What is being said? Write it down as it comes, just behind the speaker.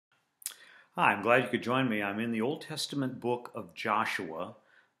Hi, I'm glad you could join me. I'm in the Old Testament book of Joshua,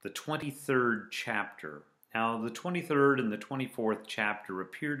 the 23rd chapter. Now, the 23rd and the 24th chapter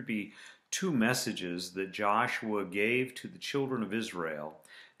appear to be two messages that Joshua gave to the children of Israel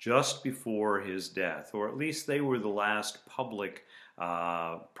just before his death, or at least they were the last public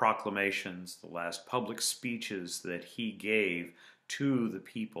proclamations, the last public speeches that he gave to the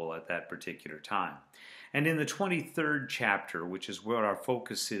people at that particular time. And in the 23rd chapter, which is where our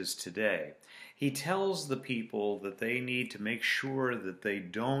focus is today, he tells the people that they need to make sure that they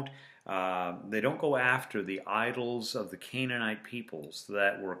don't go after the idols of the Canaanite peoples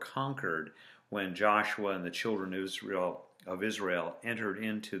that were conquered when Joshua and the children of Israel entered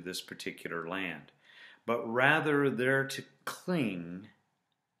into this particular land. But rather they're to cling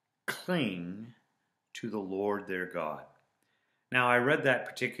to the Lord their God. Now, I read that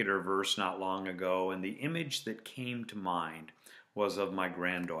particular verse not long ago, and the image that came to mind was of my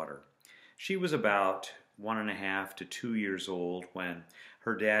granddaughter. She was about 1.5 to 2 years old when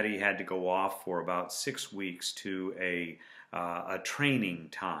her daddy had to go off for about 6 weeks to a training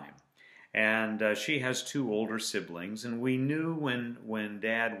time. And she has two older siblings, and we knew when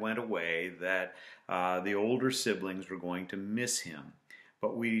Dad went away that the older siblings were going to miss him.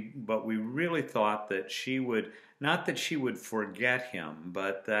 But we really thought that she would, not that she would forget him,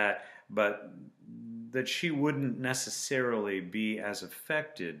 but that she wouldn't necessarily be as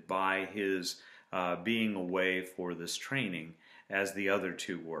affected by his being away for this training as the other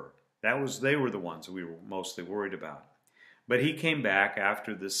two were. They were the ones we were mostly worried about. But he came back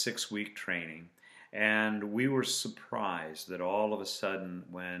after this 6-week training, and we were surprised that all of a sudden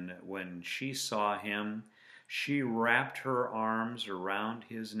when she saw him, she wrapped her arms around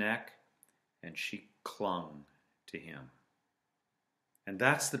his neck and she clung to him. And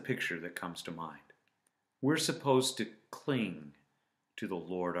that's the picture that comes to mind. We're supposed to cling to the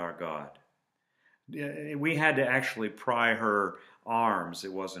Lord our God. We had to actually pry her arms.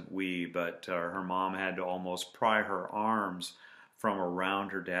 It wasn't we, but her mom had to almost pry her arms from around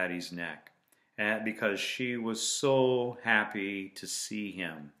her daddy's neck because she was so happy to see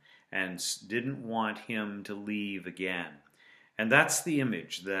him and didn't want him to leave again. And that's the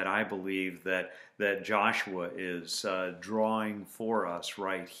image that I believe that Joshua is drawing for us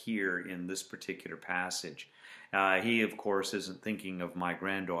right here in this particular passage. He, of course, isn't thinking of my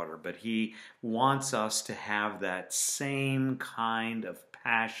granddaughter, but he wants us to have that same kind of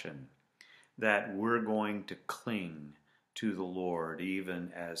passion that we're going to cling to the Lord,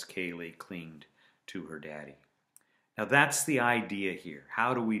 even as Kaylee clinged to her daddy. Now that's the idea here.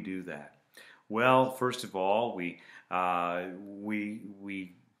 How do we do that? Well, first of all, we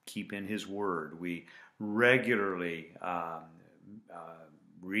keep in His Word. We regularly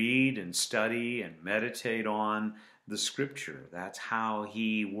read and study and meditate on the Scripture. That's how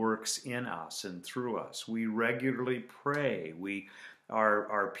He works in us and through us. We regularly pray. We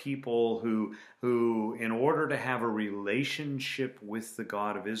are people who, in order to have a relationship with the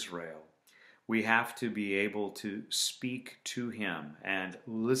God of Israel, we have to be able to speak to Him and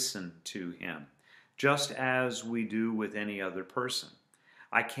listen to Him, just as we do with any other person.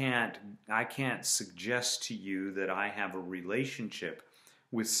 I can't suggest to you that I have a relationship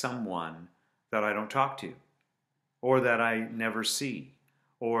with someone that I don't talk to, or that I never see,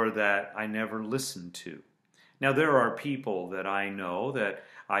 or that I never listen to. Now, there are people that I know that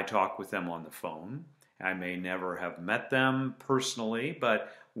I talk with them on the phone. I may never have met them personally,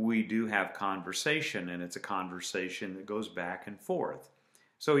 but we do have conversation, and it's a conversation that goes back and forth.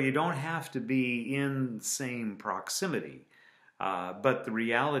 So you don't have to be in the same proximity. But the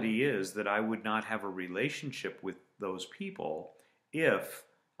reality is that I would not have a relationship with those people if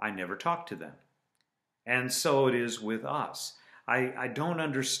I never talked to them. And so it is with us. I don't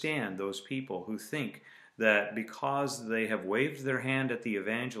understand those people who think that because they have waved their hand at the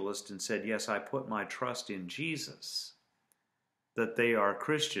evangelist and said, yes, I put my trust in Jesus, that they are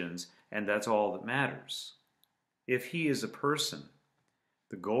Christians and that's all that matters. If he is a person,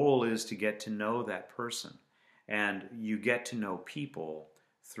 the goal is to get to know that person. And you get to know people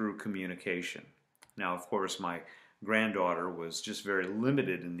through communication. Now, of course, my granddaughter was just very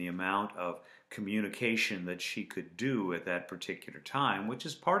limited in the amount of communication that she could do at that particular time, which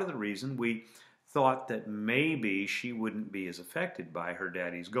is part of the reason we thought that maybe she wouldn't be as affected by her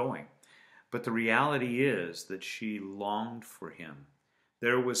daddy's going. But the reality is that she longed for him.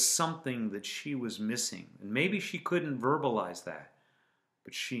 There was something that she was missing, and maybe she couldn't verbalize that,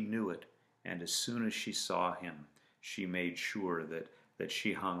 but she knew it. And as soon as she saw him, she made sure that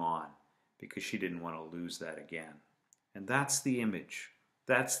she hung on because she didn't want to lose that again. And that's the image.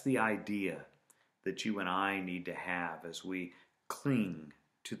 That's the idea that you and I need to have as we cling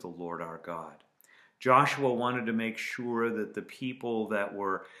to the Lord our God. Joshua wanted to make sure that the people that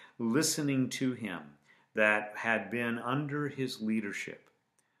were listening to him, that had been under his leadership,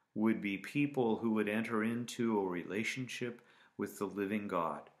 would be people who would enter into a relationship with the living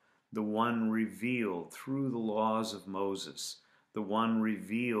God, the one revealed through the laws of Moses, the one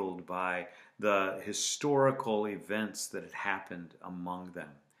revealed by the historical events that had happened among them.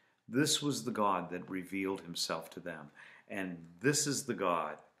 This was the God that revealed himself to them. And this is the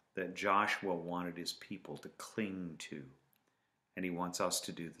God that Joshua wanted his people to cling to. And he wants us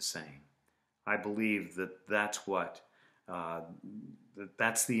to do the same. I believe that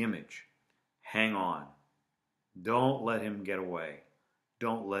that's the image. Hang on. Don't let him get away.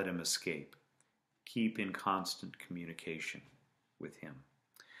 Don't let him escape. Keep in constant communication with him.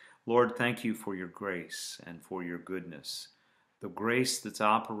 Lord, thank you for your grace and for your goodness, the grace that's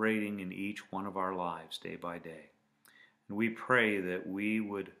operating in each one of our lives day by day. And we pray that we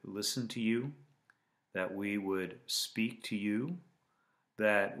would listen to you, that we would speak to you,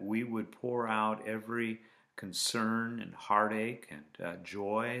 that we would pour out every concern and heartache and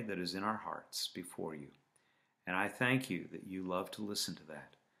joy that is in our hearts before you. And I thank you that you love to listen to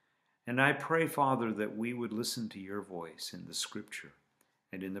that. And I pray, Father, that we would listen to your voice in the Scripture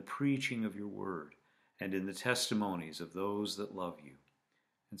and in the preaching of your word and in the testimonies of those that love you.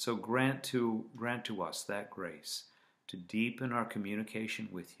 And so grant to us that grace to deepen our communication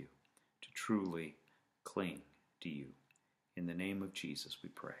with you, to truly cling to you. In the name of Jesus we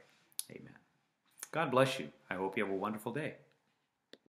pray. Amen. God bless you. I hope you have a wonderful day.